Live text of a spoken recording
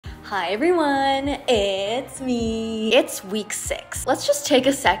Hi everyone, it's me. It's week 6. Let's just take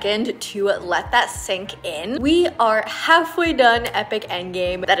a second to let that sink in. We are halfway done Epic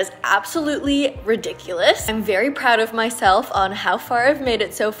Endgame. That is absolutely ridiculous. I'm very proud of myself on how far I've made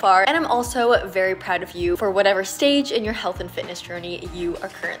it so far, and I'm also very proud of you for whatever stage in your health and fitness journey you are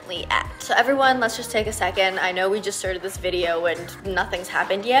currently at. So everyone, let's just take a second. I know we just started this video and nothing's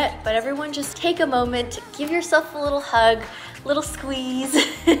happened yet, but everyone just take a moment, give yourself a little hug, little squeeze.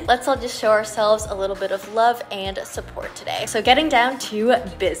 Let's all just show ourselves a little bit of love and support today. So getting down to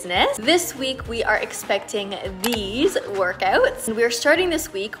business, this week we are expecting these workouts. And we're starting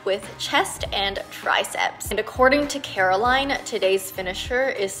this week with chest and triceps. And according to Caroline, today's finisher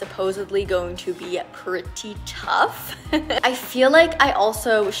is supposedly going to be pretty tough. I feel like I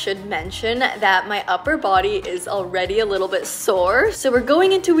also should mention that my upper body is already a little bit sore. So we're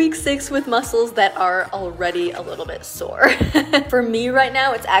going into week 6 with muscles that are already a little bit sore. For me right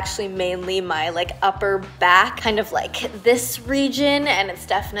now, it's actually mainly my upper back, kind of like this region, and it's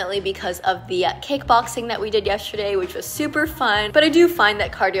definitely because of the kickboxing that we did yesterday, which was super fun. But I do find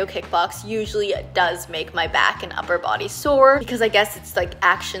that cardio kickbox usually does make my back and upper body sore because I guess it's like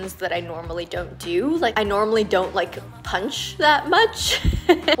actions that I normally don't do. Like I normally don't punch that much.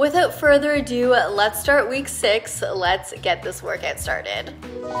 Without further ado, let's start week 6. Let's get this workout started.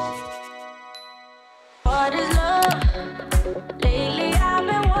 What is love? Lately I've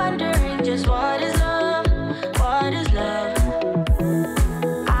been wondering just what is love? What is love?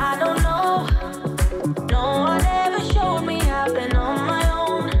 I don't know. No one ever showed me. I've been on my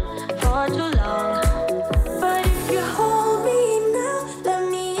own for too long. But if you hold me now, let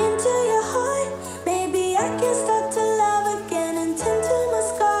me into your heart. Maybe I can start to love again and tend to my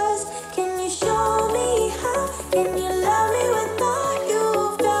scars. Can you show me how? Can you love me without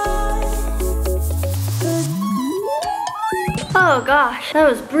you've got? Oh gosh, that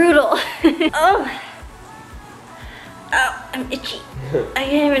was brutal. Oh, I'm itchy. I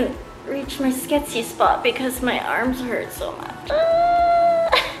can't even reach my sketchy spot because my arms hurt so much.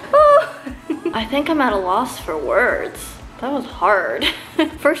 I think I'm at a loss for words. That was hard.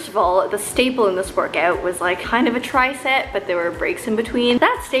 First of all, the staple in this workout was kind of a tricep, but there were breaks in between.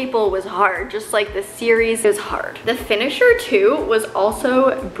 That staple was hard, just like the series is hard. The finisher too was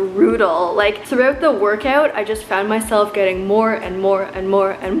also brutal. Throughout the workout, I just found myself getting more and more and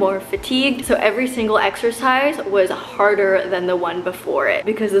more and more fatigued. So every single exercise was harder than the one before it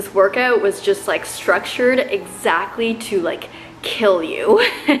because this workout was just structured exactly to kill you.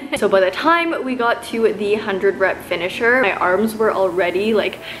 So by the time we got to the 100 rep finisher, my arms were already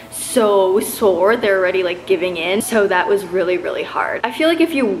so sore. They're already giving in. So that was really, really hard. I feel like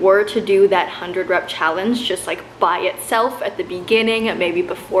if you were to do that 100 rep challenge just by itself at the beginning, maybe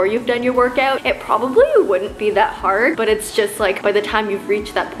before you've done your workout, it probably wouldn't be that hard. But it's just by the time you've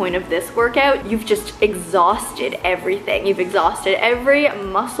reached that point of this workout, you've just exhausted everything. You've exhausted every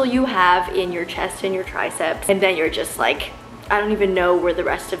muscle you have in your chest and your triceps. And then you're just I don't even know where the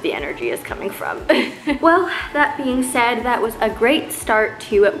rest of the energy is coming from. Well, that being said, that was a great start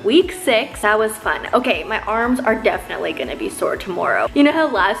to week 6. That was fun. Okay, my arms are definitely gonna be sore tomorrow. You know how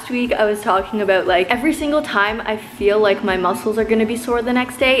last week I was talking about every single time I feel like my muscles are gonna be sore the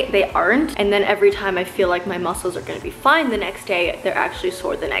next day, they aren't. And then every time I feel like my muscles are gonna be fine the next day, they're actually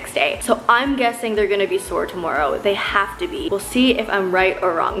sore the next day. So I'm guessing they're gonna be sore tomorrow. They have to be. We'll see if I'm right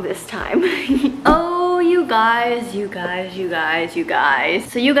or wrong this time. Oh, you guys.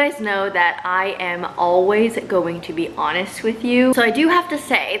 So you guys know that I am always going to be honest with you. So I do have to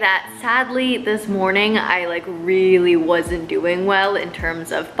say that sadly this morning I really wasn't doing well in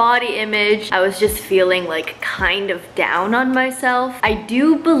terms of body image. I was just feeling kind of down on myself. I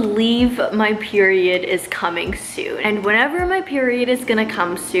do believe my period is coming soon. And whenever my period is gonna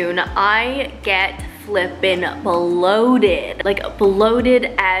come soon, I get flippin' bloated.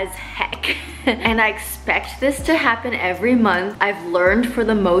 Bloated as heck. And I expect this to happen every month. I've learned for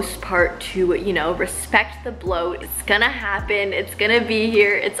the most part to, respect the bloat. It's gonna happen, it's gonna be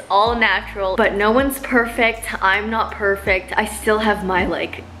here, it's all natural. But no one's perfect, I'm not perfect. I still have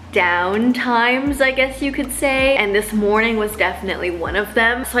my down times, I guess you could say, and this morning was definitely one of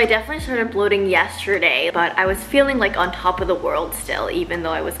them. So I definitely started bloating yesterday, but I was feeling on top of the world still, even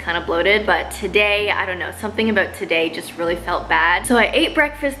though I was kind of bloated. But today, I don't know, something about today just really felt bad. So I ate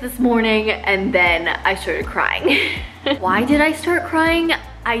breakfast this morning and then I started crying. Why did I start crying?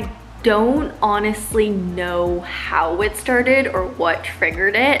 I don't honestly know how it started or what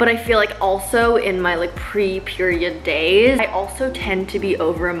triggered it, but I feel like also in my like pre-period days, I also tend to be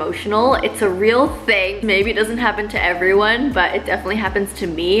over emotional. It's a real thing. Maybe it doesn't happen to everyone, but it definitely happens to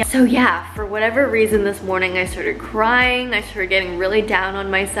me. So yeah, for whatever reason this morning I started crying, I started getting really down on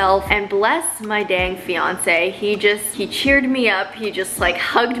myself, and bless my dang fiance, he cheered me up. He just like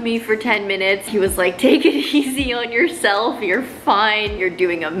hugged me for 10 minutes. He was like, take it easy on yourself, you're fine, you're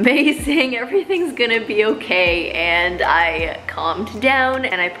doing amazing, everything's gonna be okay. And I calmed down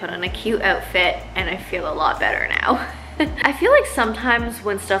and I put on a cute outfit and I feel a lot better now. I feel like sometimes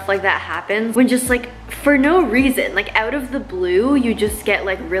when stuff like that happens, when just like for no reason, like out of the blue, you just get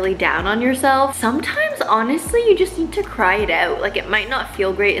like really down on yourself. Sometimes honestly, you just need to cry it out. Like it might not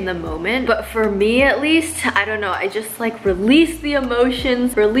feel great in the moment, but for me at least, I don't know, I just like release the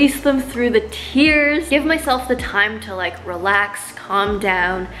emotions, release them through the tears, give myself the time to like relax, calm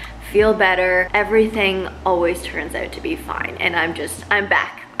down, feel better. Everything always turns out to be fine, and I'm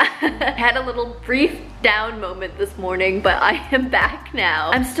back. I had a little brief down moment this morning, but I am back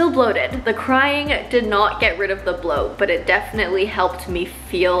now. I'm still bloated. The crying did not get rid of the bloat, but it definitely helped me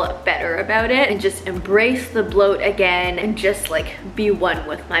feel better about it and just embrace the bloat again and just like be one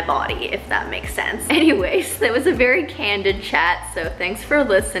with my body, if that makes sense. Anyways, that was a very candid chat, so thanks for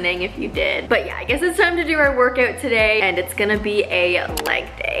listening if you did. But yeah, I guess it's time to do our workout today, and it's gonna be a leg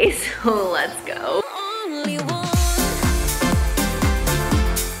day, so let's go.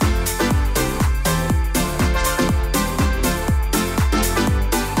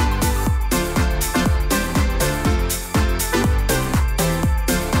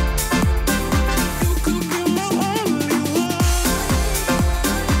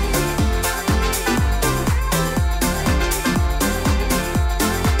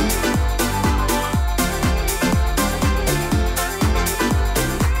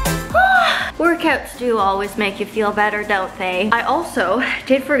 Workouts do always make you feel better, don't they? I also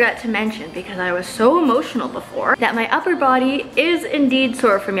did forget to mention, because I was so emotional before, that my upper body is indeed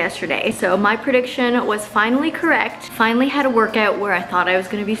sore from yesterday. So my prediction was finally correct. Finally had a workout where I thought I was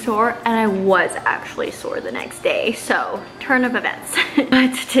gonna be sore, and I was actually sore the next day. So, turn of events.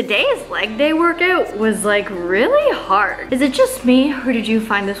 But today's leg day workout was like really hard. Is it just me, or did you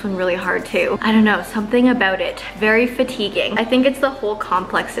find this one really hard too? I don't know, something about it. Very fatiguing. I think it's the whole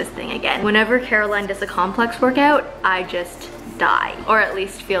complexes thing again. Whenever Caroline does a complex workout, I just die, or at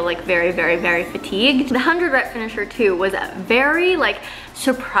least feel like very, very, very fatigued. The 100 rep finisher too was very like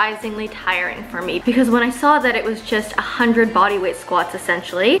surprisingly tiring for me, because when I saw that it was just 100 bodyweight squats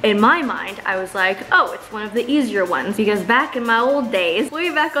essentially, in my mind I was like, oh, it's one of the easier ones, because back in my old days, way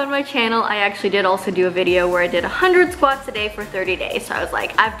back on my channel, I actually did also do a video where I did 100 squats a day for 30 days. So I was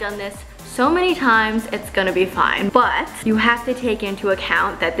like, I've done this so many times, it's gonna be fine. But you have to take into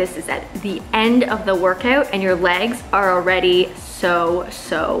account that this is at the end of the workout and your legs are already so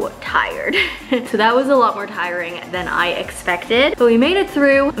tired. So that was a lot more tiring than I expected, but we made it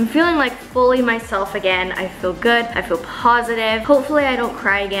through. I'm feeling like fully myself again. I feel good, I feel positive. Hopefully I don't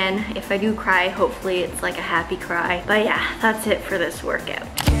cry again. If I do cry, hopefully it's like a happy cry. But yeah, that's it for this workout.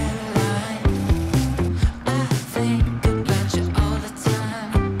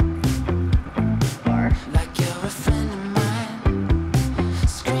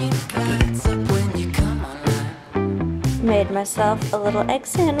 Made myself a little egg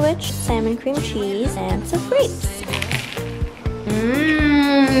sandwich, salmon cream cheese, and some grapes.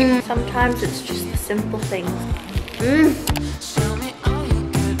 Sometimes it's just the simple things.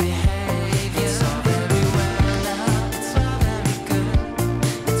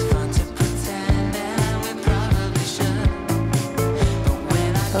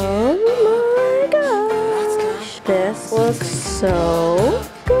 Oh my gosh, this looks so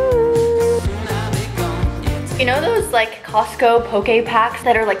good. You know those like Costco poke packs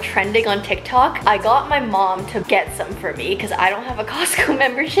that are like trending on TikTok? I got my mom to get some for me because I don't have a Costco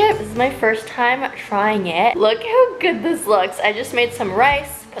membership. This is my first time trying it. Look how good this looks. I just made some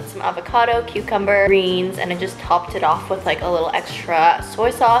rice, put some avocado, cucumber, greens, and I just topped it off with like a little extra soy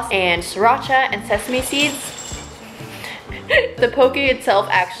sauce and sriracha and sesame seeds. The poke itself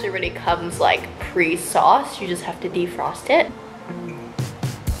actually already comes like pre-sauced. You just have to defrost it.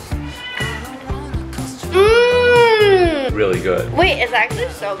 Really good. Wait, it's actually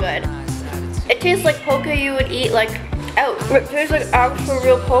so good. It tastes like poke you would eat like squeezed out. It tastes like actual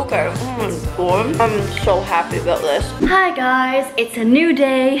real poke. Oh my god. I'm so happy about this. Hi guys, it's a new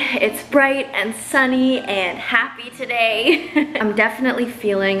day. It's bright and sunny and happy today. I'm definitely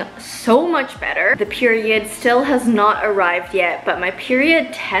feeling so much better. The period still has not arrived yet, but my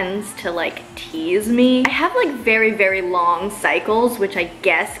period tends to like tease me. I have like very long cycles, which I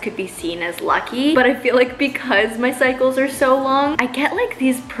guess could be seen as lucky, but I feel like because my cycles are so long, I get like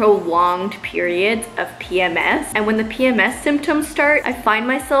these prolonged periods of PMS, and when the PMS symptoms start, I find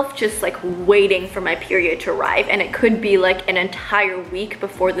myself just like waiting for my period to arrive, and it could be like an entire week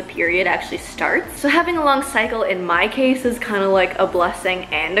before the period actually starts. So having a long cycle in my case is kind of like a blessing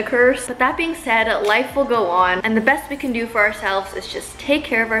and a curse. But that being said, life will go on, and the best we can do for ourselves is just take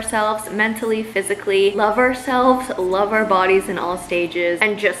care of ourselves mentally, physically, love ourselves, love our bodies in all stages,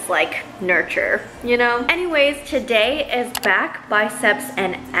 and just like nurture, you know? Anyways, today is back, biceps,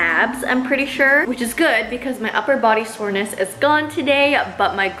 and abs, I'm pretty sure, which is good because my upper body soreness is gone today,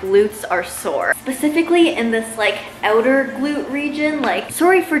 but my glutes are sore. Specifically in this like outer glute region. Like,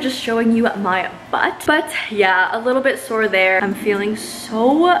 sorry for just showing you my butt, but yeah, a little bit sore there. I'm feeling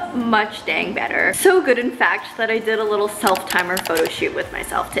so much dang better. So good, in fact, that I did a little self-timer photo shoot with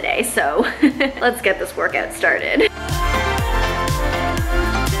myself today. So let's get this workout started.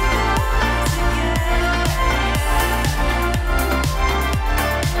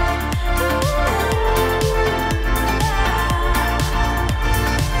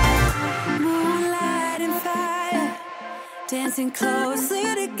 Dancing closely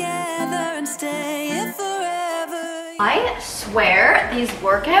together and staying forever. I swear these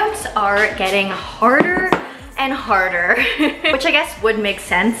workouts are getting harder and harder, which I guess would make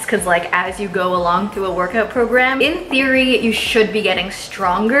sense because like as you go along through a workout program, in theory you should be getting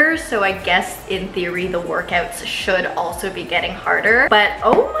stronger, so I guess in theory the workouts should also be getting harder. But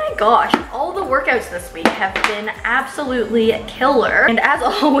oh my gosh, all the workouts this week have been absolutely killer, and as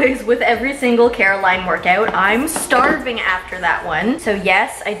always with every single Caroline workout, I'm starving after that one. So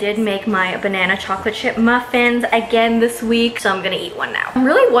yes, I did make my banana chocolate chip muffins again this week, so I'm gonna eat one now. I'm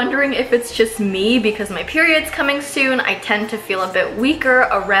really wondering if it's just me because my period's coming soon. I tend to feel a bit weaker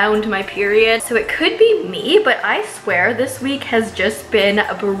around my period, so it could be me, but I swear this week has just been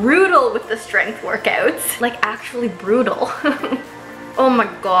brutal with the strength workouts. Like actually brutal. Oh my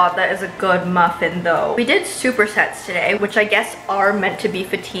god, that is a good muffin though. We did supersets today, which I guess are meant to be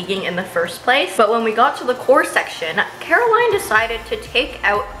fatiguing in the first place, but when we got to the core section, Caroline decided to take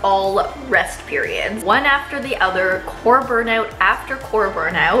out all rest periods, one after the other, core burnout after core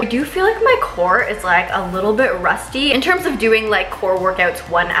burnout. I do feel like my core is like a little bit rusty in terms of doing like core workouts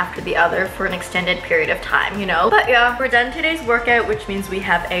one after the other for an extended period of time, you know? But yeah, we're done today's workout, which means we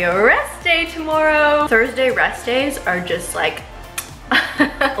have a rest day tomorrow. Thursday rest days are just like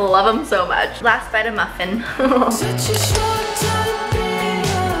love them so much. Last bite of muffin. Such a short time being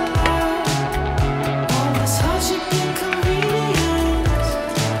alone. All this hardship inconvenience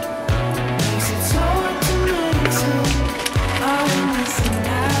makes it so hard to listen. I will listen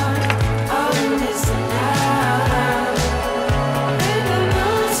now. I will listen now. And I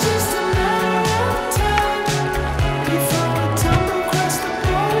know it's just a matter of time before we tumble across the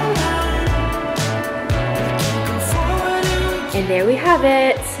borderline. We can go forward and And there we have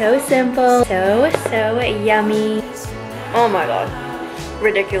it. So simple, so yummy. Oh my god,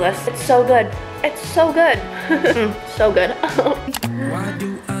 ridiculous. It's so good. It's so good. So good.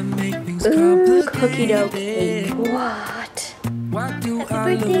 Ooh, cookie dough cake. What? Why do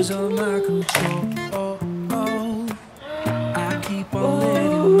I lose all my control? I keep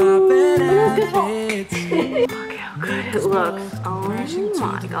on letting my bad habits. Look how good it looks. Oh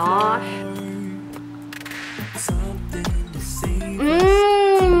my gosh.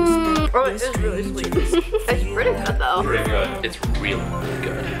 Oh, it is really sweet. It's pretty good though. Pretty good. It's really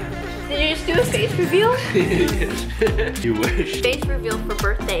good. Did you just do a face reveal? Yes. You wish. Face reveal for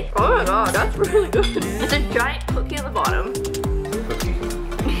birthday. Oh my god, that's really good. It's a giant cookie on the bottom.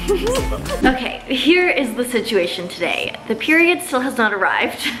 Okay, here is the situation today. The period still has not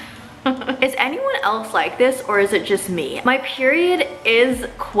arrived. Is anyone else like this, or is it just me? My period is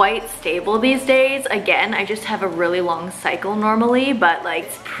quite stable these days. Again, I just have a really long cycle normally, but like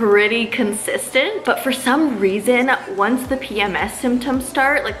it's pretty consistent. But for some reason, once the PMS symptoms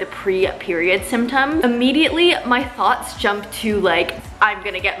start, like the pre-period symptoms, immediately my thoughts jump to like, I'm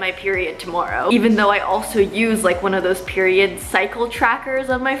gonna get my period tomorrow. Even though I also use like one of those period cycle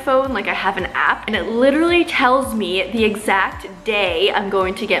trackers on my phone, like I have an app, and it literally tells me the exact day I'm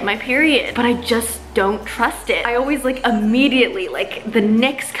going to get my period. But I just don't trust it. I always like immediately, like the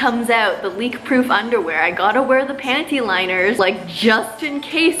Nix comes out, the leak-proof underwear. I gotta wear the panty liners, like just in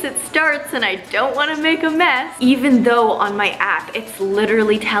case it starts and I don't wanna make a mess. Even though on my app, it's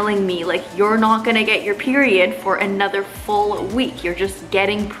literally telling me like, you're not gonna get your period for another full week. You're just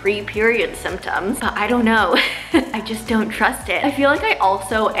getting pre-period symptoms. But I don't know. I just don't trust it. I feel like I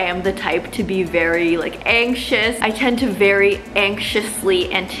also am the type to be very like anxious. I tend to very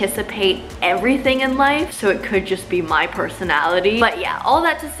anxiously anticipate everything in life, so it could just be my personality. But yeah, all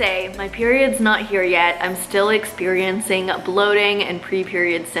that to say, my period's not here yet. I'm still experiencing bloating and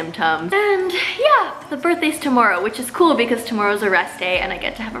pre-period symptoms. And yeah, the birthday's tomorrow, which is cool because tomorrow's a rest day and I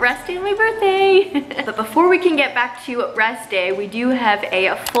get to have a rest day on my birthday. But before we can get back to rest day, we do have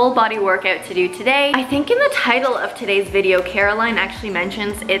a full body workout to do today. I think in the title of today's video, Caroline actually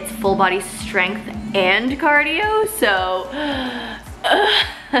mentions it's full body strength and cardio, so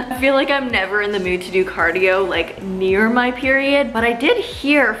I feel like I'm never in the mood to do cardio like near my period, but I did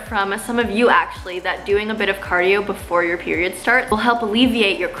hear from some of you actually that doing a bit of cardio before your period starts will help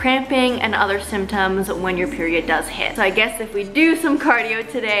alleviate your cramping and other symptoms when your period does hit. So I guess if we do some cardio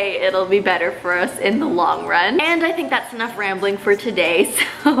today, it'll be better for us in the long run. And I think that's enough rambling for today,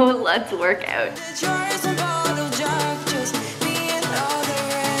 so let's work out.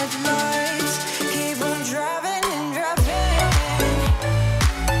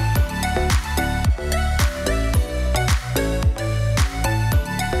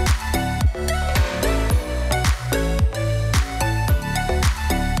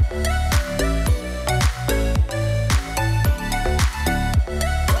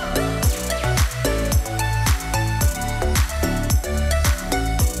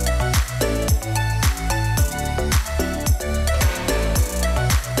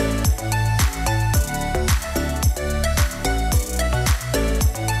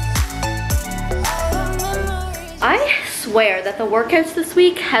 I swear that the workouts this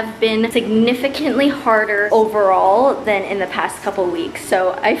week have been significantly harder overall than in the past couple weeks.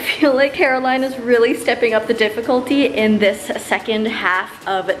 So I feel like Caroline is really stepping up the difficulty in this second half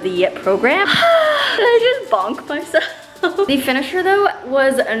of the program. Did I just bonk myself? The finisher though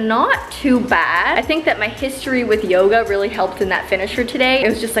was not too bad. I think that my history with yoga really helped in that finisher today. It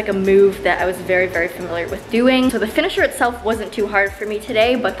was just like a move that I was very, very familiar with doing. So the finisher itself wasn't too hard for me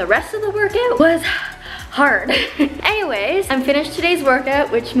today, but the rest of the workout was hard. Anyways, I'm finished today's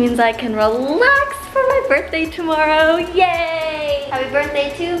workout, which means I can relax for my birthday tomorrow. Yay! Happy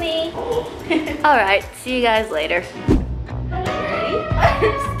birthday to me. All right, see you guys later. Ready?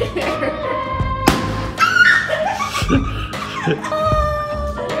 I'm scared.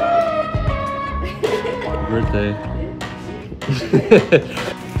 Birthday.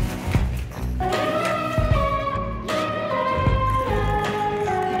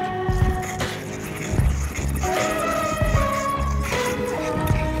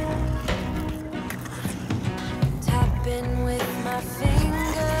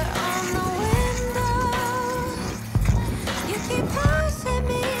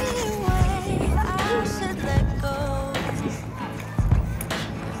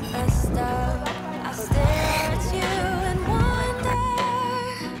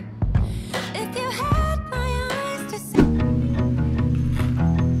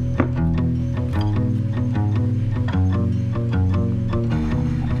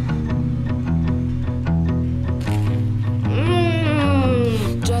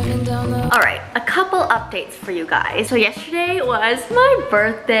 Updates for you guys. So yesterday was my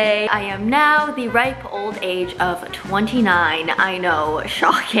birthday. I am now the ripe old age of 29. I know,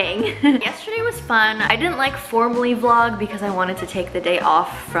 shocking. Yesterday was fun. I didn't like formally vlog because I wanted to take the day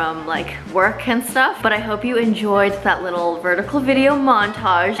off from like work and stuff, but I hope you enjoyed that little vertical video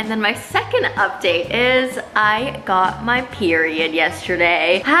montage. And then my second update is I got my period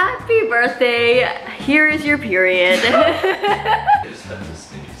yesterday. Happy birthday. Here is your period.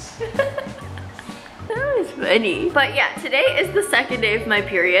 That was funny. But yeah, today is the second day of my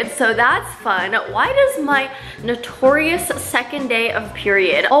period, so that's fun. Why does my notorious second day of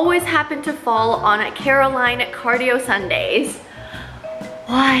period always happen to fall on Caroline Cardio Sundays?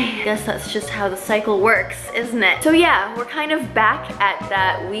 Why? I guess that's just how the cycle works, isn't it? So yeah, we're kind of back at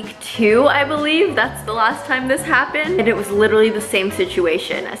that week 2, I believe. That's the last time this happened. And it was literally the same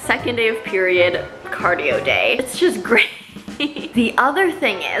situation. A second day of period, cardio day. It's just great. The other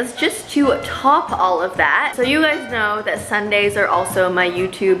thing is, just to top all of that, so you guys know that Sundays are also my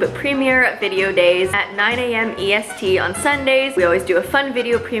YouTube premiere video days at 9 a.m. EST on Sundays. We always do a fun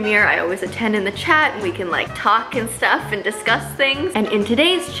video premiere. I always attend in the chat and we can like talk and stuff and discuss things. And in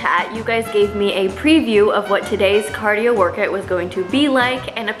today's chat, you guys gave me a preview of what today's cardio workout was going to be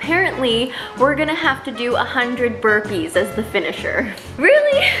like, and apparently we're gonna have to do 100 burpees as the finisher.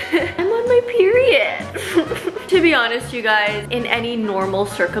 Really? I'm on my period. To be honest, you guys, in any normal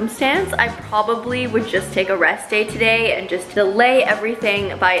circumstance, I probably would just take a rest day today and just delay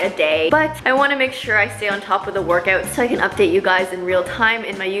everything by a day. But I want to make sure I stay on top of the workout so I can update you guys in real time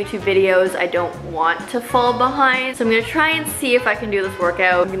in my YouTube videos. I don't want to fall behind. So I'm gonna try and see if I can do this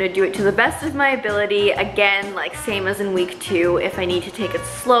workout. I'm gonna do it to the best of my ability. Again, like same as in week 2. If I need to take it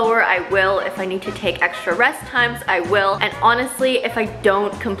slower, I will. If I need to take extra rest times, I will. And honestly, if I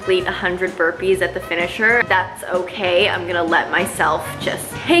don't complete 100 burpees at the finisher, that's okay. I'm gonna let myself just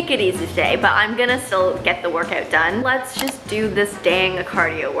take it easy today, but I'm gonna still get the workout done. Let's just do this dang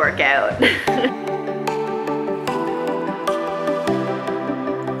cardio workout.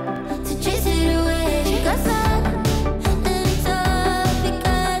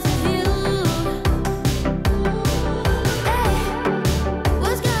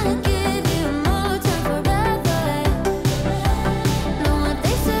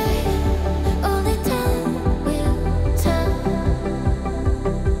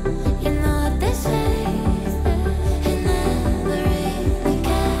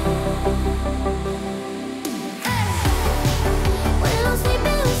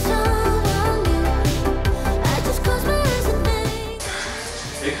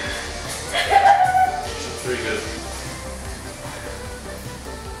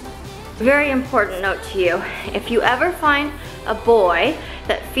 Very important note to you. If you ever find a boy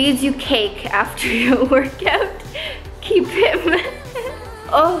that feeds you cake after your workout, keep him.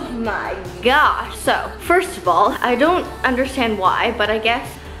 Oh my gosh. So, first of all, I don't understand why, but I guess...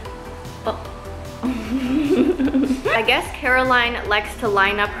 I guess Caroline likes to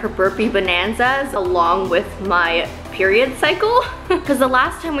line up her burpee bonanzas along with my period cycle. Because the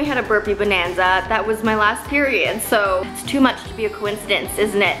last time we had a burpee bonanza, that was my last period, so it's too much to be a coincidence,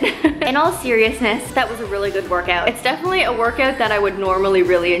 isn't it? In all seriousness, that was a really good workout. It's definitely a workout that I would normally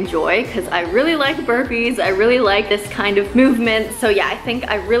really enjoy because I really like burpees, I really like this kind of movement, so yeah, I think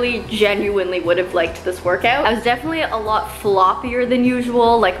I really genuinely would have liked this workout. I was definitely a lot floppier than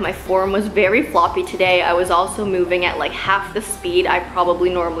usual, like my form was very floppy today. I was also moving at like half the speed I probably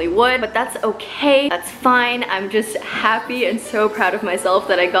normally would, but that's okay, that's fine. I'm just happy and so proud of myself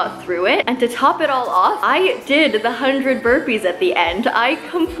that I got through it. And to top it all off, I did the 100 burpees at the end. I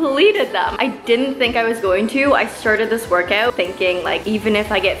completed them. I didn't think I was going to. I started this workout thinking like, even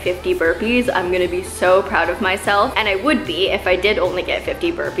if I get 50 burpees, I'm gonna be so proud of myself. And I would be if I did only get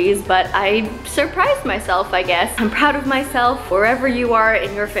 50 burpees, but I surprised myself, I guess. I'm proud of myself wherever you are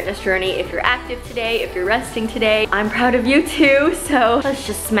in your fitness journey. If you're active today, if you're resting today, I'm proud of you too. So let's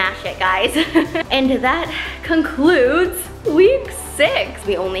just smash it, guys. And that concludes week 6.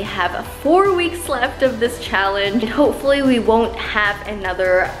 We only have 4 weeks left of this challenge, and hopefully we won't have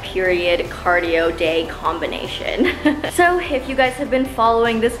another period cardio day combination. So if you guys have been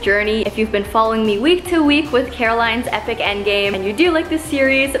following this journey, if you've been following me week to week with Caroline's Epic Endgame, and you do like this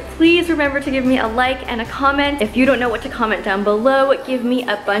series, please remember to give me a like and a comment. If you don't know what to comment down below, give me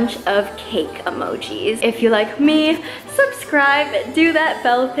a bunch of cake emojis. If you like me, subscribe, do that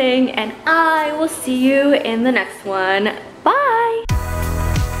bell thing, and I will see you in the next one. Bye!